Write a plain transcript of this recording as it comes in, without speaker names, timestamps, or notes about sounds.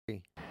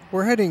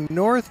We're heading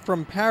north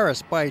from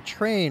Paris by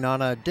train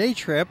on a day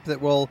trip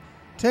that will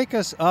take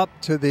us up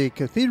to the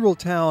cathedral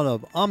town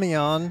of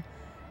Amiens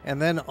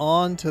and then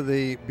on to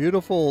the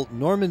beautiful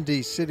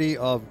Normandy city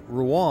of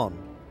Rouen.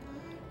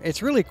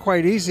 It's really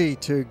quite easy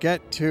to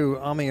get to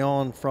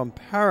Amiens from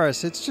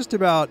Paris. It's just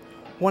about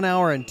 1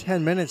 hour and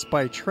 10 minutes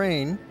by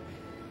train,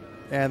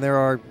 and there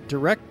are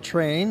direct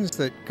trains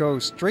that go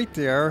straight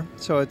there,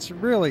 so it's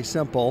really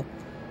simple.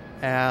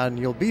 And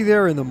you'll be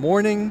there in the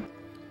morning.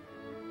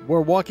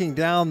 We're walking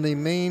down the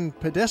main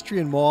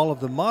pedestrian mall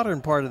of the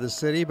modern part of the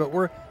city, but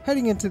we're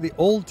heading into the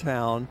old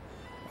town,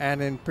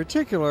 and in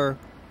particular,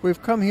 we've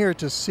come here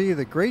to see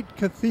the great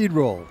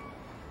cathedral.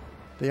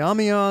 The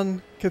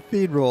Amiens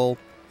Cathedral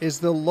is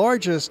the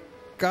largest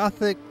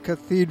Gothic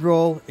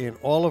cathedral in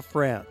all of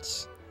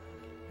France.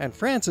 And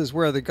France is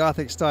where the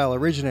Gothic style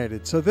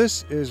originated, so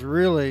this is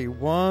really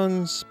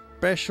one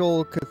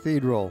special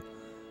cathedral.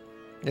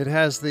 It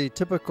has the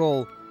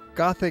typical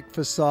Gothic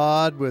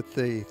facade with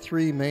the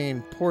three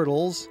main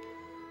portals,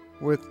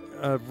 with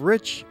a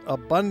rich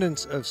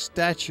abundance of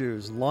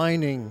statues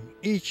lining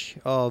each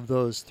of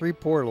those three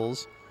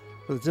portals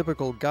with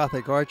typical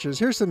Gothic arches.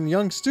 Here's some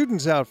young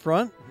students out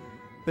front.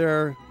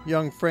 They're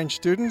young French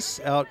students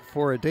out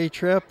for a day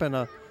trip and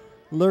a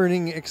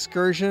learning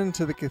excursion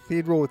to the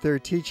cathedral with their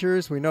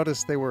teachers. We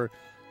noticed they were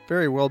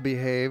very well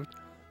behaved.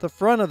 The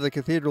front of the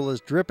cathedral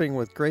is dripping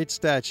with great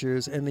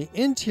statues, and the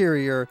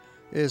interior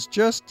is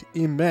just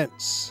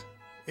immense.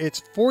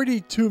 It's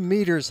 42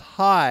 meters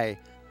high.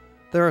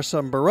 There are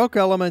some Baroque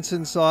elements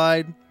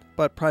inside,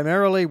 but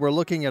primarily we're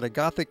looking at a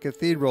Gothic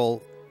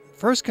cathedral.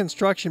 First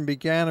construction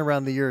began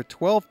around the year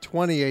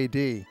 1220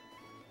 AD,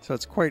 so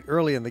it's quite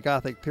early in the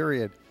Gothic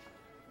period.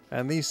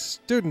 And these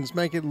students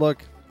make it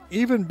look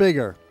even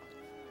bigger.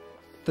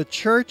 The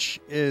church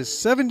is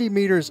 70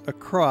 meters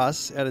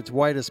across at its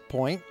widest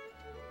point.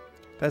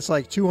 That's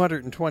like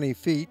 220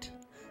 feet.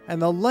 And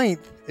the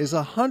length is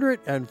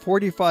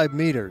 145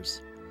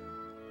 meters.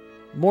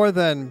 More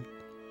than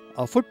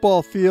a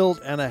football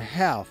field and a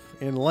half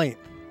in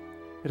length.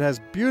 It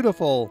has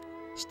beautiful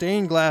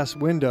stained glass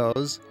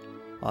windows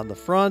on the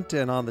front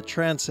and on the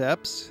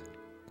transepts.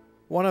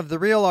 One of the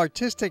real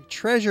artistic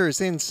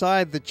treasures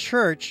inside the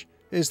church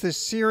is this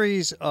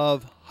series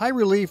of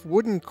high-relief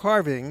wooden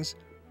carvings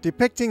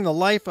depicting the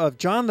life of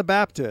John the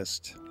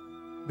Baptist.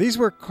 These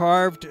were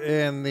carved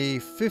in the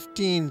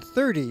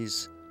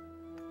 1530s,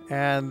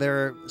 and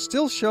they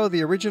still show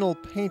the original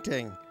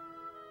painting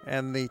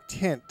and the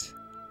tint.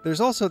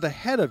 There's also the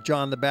head of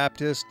John the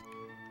Baptist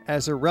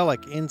as a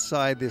relic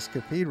inside this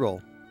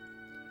cathedral.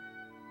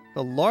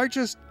 The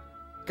largest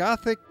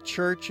Gothic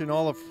church in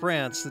all of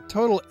France, the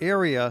total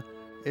area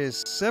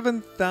is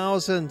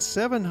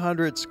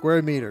 7,700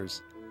 square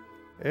meters.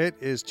 It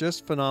is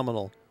just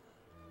phenomenal.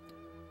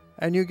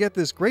 And you get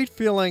this great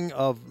feeling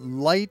of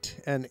light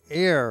and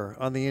air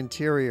on the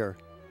interior.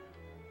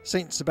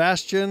 Saint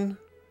Sebastian,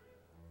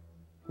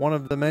 one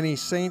of the many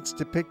saints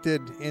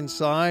depicted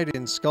inside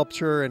in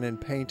sculpture and in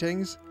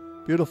paintings.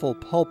 Beautiful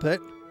pulpit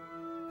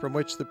from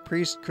which the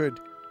priest could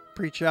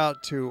preach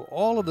out to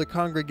all of the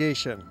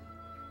congregation.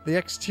 The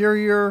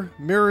exterior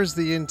mirrors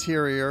the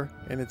interior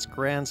in its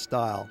grand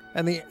style.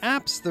 And the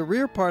apse, the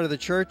rear part of the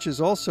church, is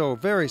also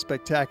very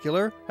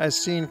spectacular, as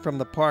seen from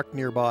the park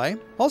nearby.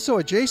 Also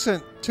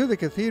adjacent to the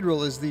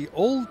cathedral is the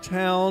old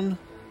town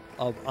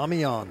of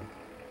Amiens.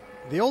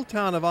 The old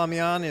town of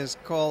Amiens is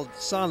called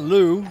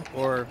Saint-Lô,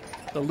 or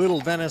the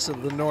Little Venice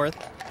of the North.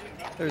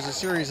 There's a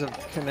series of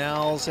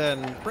canals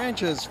and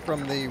branches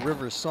from the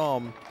River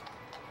Somme.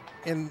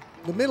 In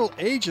the Middle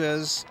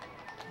Ages,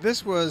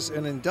 this was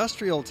an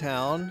industrial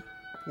town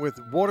with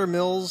water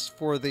mills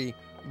for the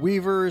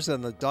weavers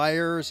and the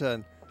dyers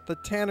and the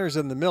tanners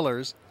and the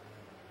millers.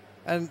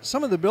 And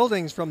some of the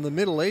buildings from the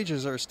Middle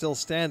Ages are still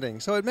standing,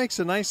 so it makes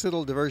a nice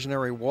little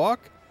diversionary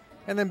walk.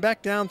 And then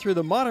back down through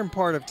the modern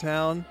part of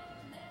town,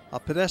 a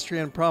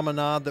pedestrian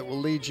promenade that will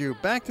lead you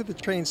back to the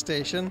train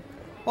station.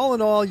 All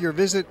in all, your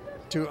visit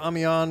to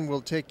Amiens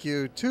will take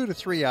you 2 to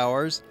 3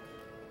 hours,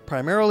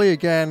 primarily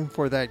again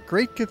for that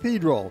great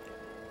cathedral.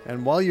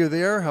 And while you're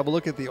there, have a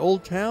look at the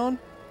old town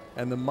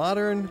and the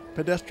modern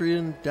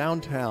pedestrian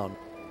downtown.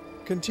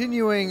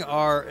 Continuing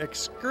our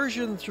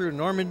excursion through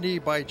Normandy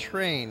by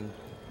train,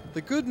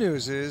 the good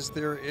news is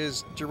there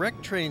is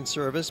direct train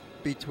service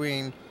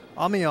between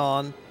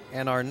Amiens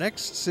and our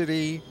next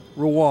city,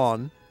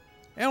 Rouen.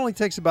 It only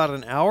takes about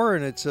an hour,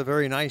 and it's a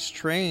very nice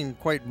train,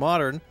 quite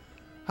modern.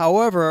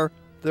 However,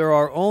 there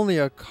are only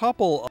a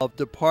couple of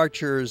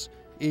departures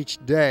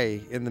each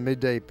day in the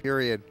midday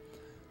period.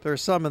 There are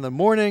some in the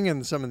morning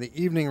and some in the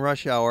evening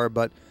rush hour,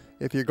 but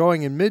if you're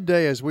going in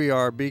midday as we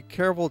are, be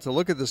careful to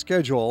look at the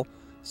schedule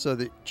so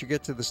that you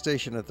get to the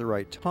station at the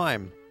right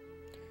time.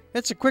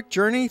 It's a quick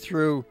journey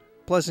through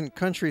pleasant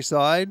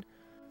countryside,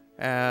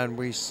 and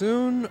we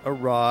soon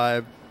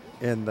arrive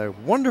in the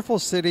wonderful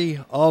city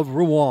of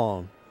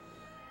Rouen.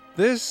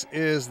 This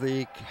is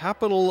the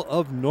capital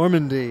of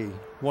Normandy,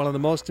 one of the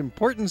most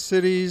important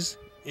cities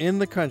in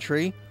the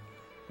country,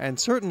 and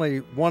certainly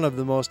one of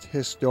the most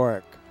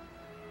historic.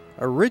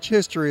 a rich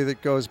history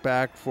that goes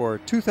back for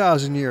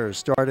 2,000 years,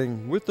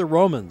 starting with the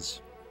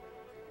Romans.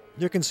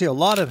 You can see a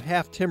lot of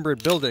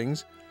half-timbered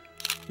buildings.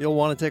 You'll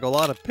want to take a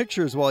lot of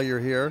pictures while you're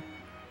here.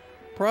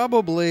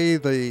 Probably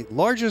the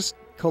largest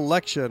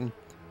collection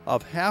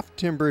of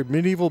half-timbered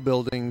medieval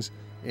buildings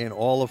in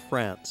all of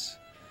France.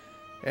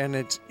 And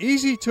it's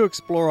easy to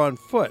explore on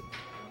foot.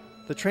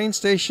 The train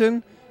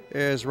station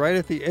is right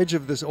at the edge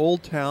of this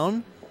old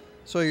town,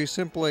 so you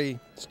simply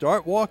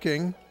start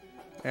walking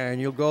and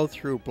you'll go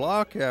through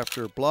block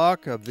after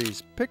block of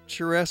these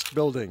picturesque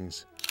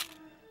buildings.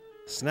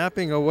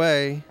 Snapping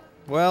away,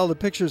 well, the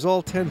pictures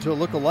all tend to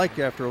look alike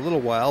after a little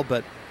while,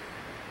 but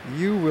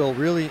you will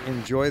really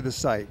enjoy the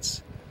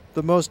sights.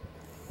 The most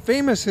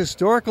famous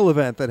historical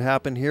event that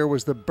happened here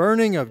was the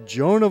burning of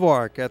Joan of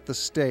Arc at the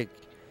stake,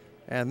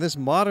 and this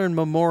modern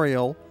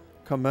memorial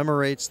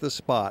commemorates the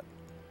spot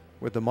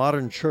with the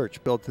modern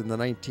church built in the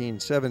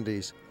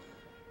 1970s.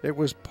 It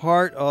was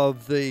part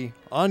of the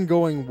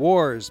ongoing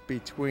wars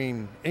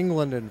between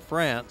England and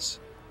France,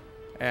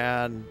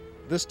 and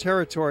this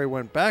territory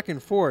went back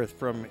and forth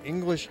from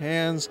English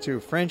hands to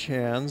French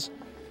hands,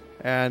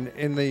 and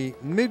in the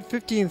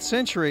mid-15th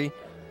century,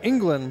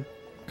 England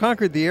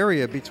conquered the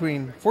area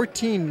between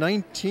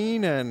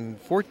 1419 and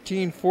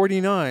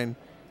 1449.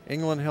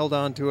 England held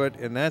on to it,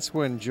 and that's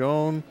when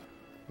Joan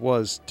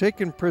was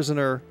taken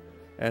prisoner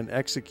and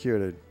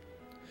executed.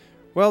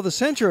 Well, the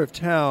center of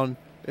town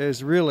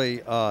is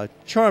really a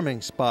charming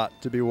spot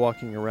to be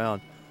walking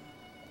around.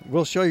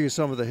 We'll show you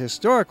some of the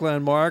historic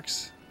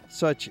landmarks,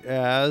 such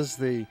as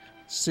the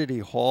City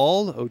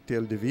Hall,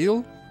 Hôtel de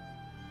Ville.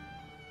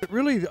 But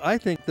really, I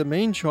think the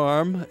main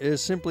charm is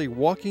simply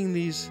walking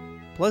these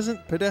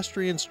pleasant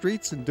pedestrian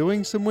streets and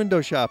doing some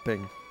window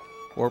shopping,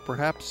 or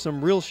perhaps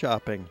some real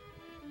shopping.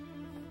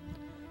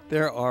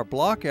 There are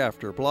block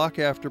after block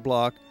after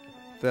block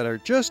that are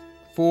just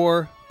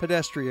for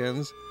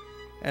pedestrians,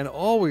 and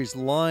always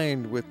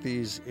lined with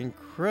these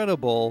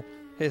incredible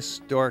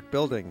historic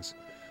buildings.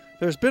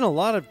 There's been a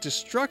lot of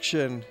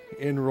destruction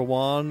in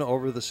Rouen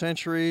over the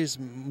centuries,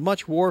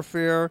 much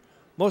warfare.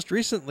 Most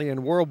recently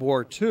in World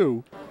War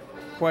II,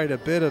 quite a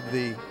bit of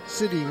the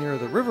city near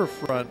the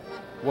riverfront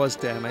was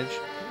damaged,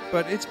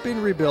 but it's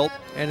been rebuilt,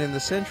 and in the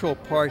central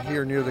part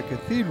here near the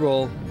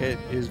cathedral, it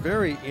is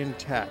very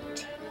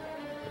intact,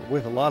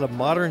 with a lot of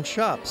modern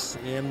shops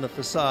in the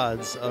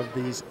facades of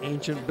these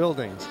ancient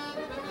buildings.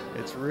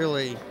 It's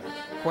really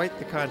quite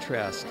the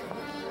contrast.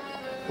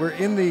 We're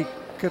in the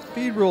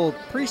cathedral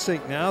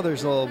precinct now.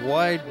 There's a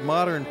wide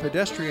modern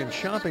pedestrian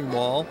shopping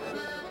mall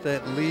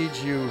that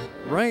leads you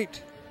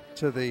right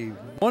to the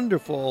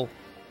wonderful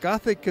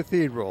Gothic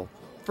cathedral,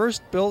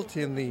 first built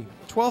in the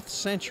 12th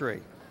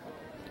century.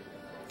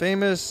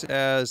 Famous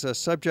as a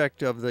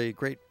subject of the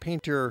great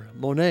painter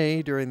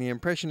Monet during the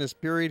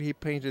Impressionist period, he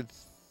painted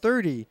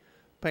 30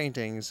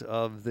 paintings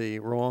of the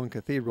Rouen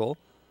Cathedral.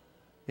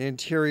 The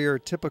interior,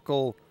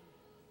 typical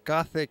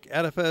Gothic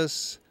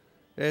edifice.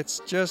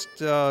 It's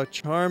just a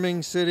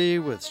charming city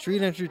with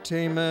street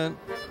entertainment.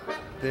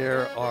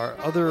 There are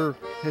other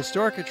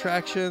historic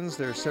attractions.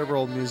 There are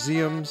several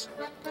museums,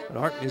 an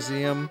art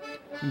museum.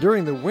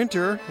 During the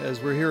winter,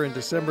 as we're here in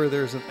December,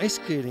 there's an ice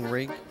skating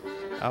rink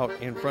out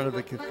in front of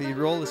the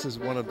cathedral. This is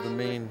one of the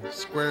main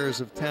squares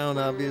of town,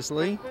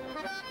 obviously,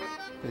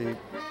 the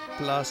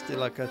Place de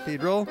la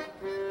Cathedral.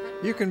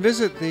 You can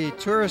visit the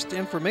Tourist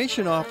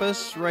Information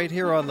Office right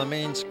here on the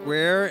main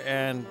square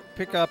and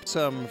pick up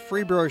some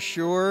free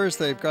brochures.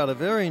 They've got a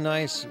very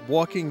nice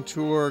walking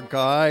tour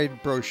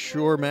guide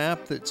brochure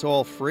map that's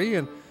all free,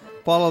 and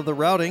follow the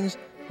routings.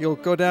 You'll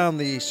go down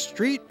the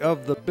street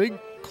of the Big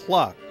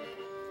Clock.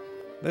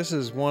 This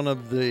is one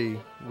of the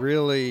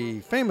really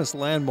famous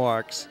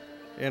landmarks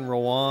in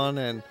Rouen,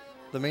 and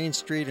the main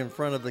street in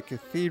front of the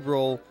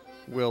cathedral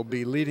will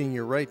be leading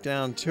you right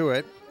down to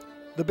it.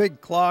 The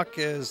Big Clock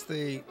is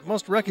the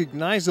most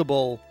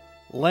recognizable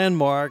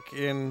landmark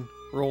in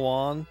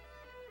Rouen.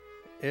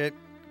 It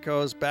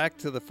goes back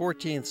to the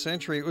 14th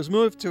century. It was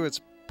moved to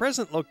its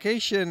present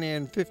location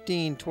in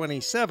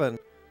 1527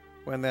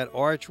 when that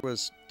arch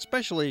was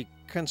specially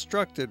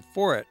constructed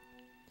for it,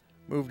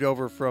 moved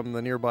over from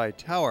the nearby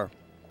tower.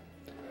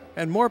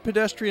 And more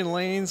pedestrian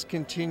lanes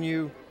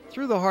continue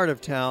through the heart of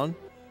town,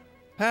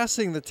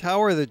 passing the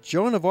tower that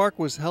Joan of Arc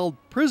was held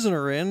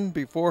prisoner in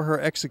before her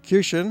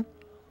execution,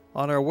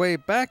 on our way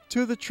back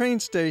to the train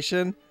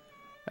station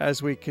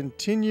as we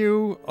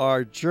continue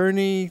our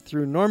journey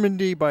through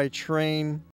Normandy by train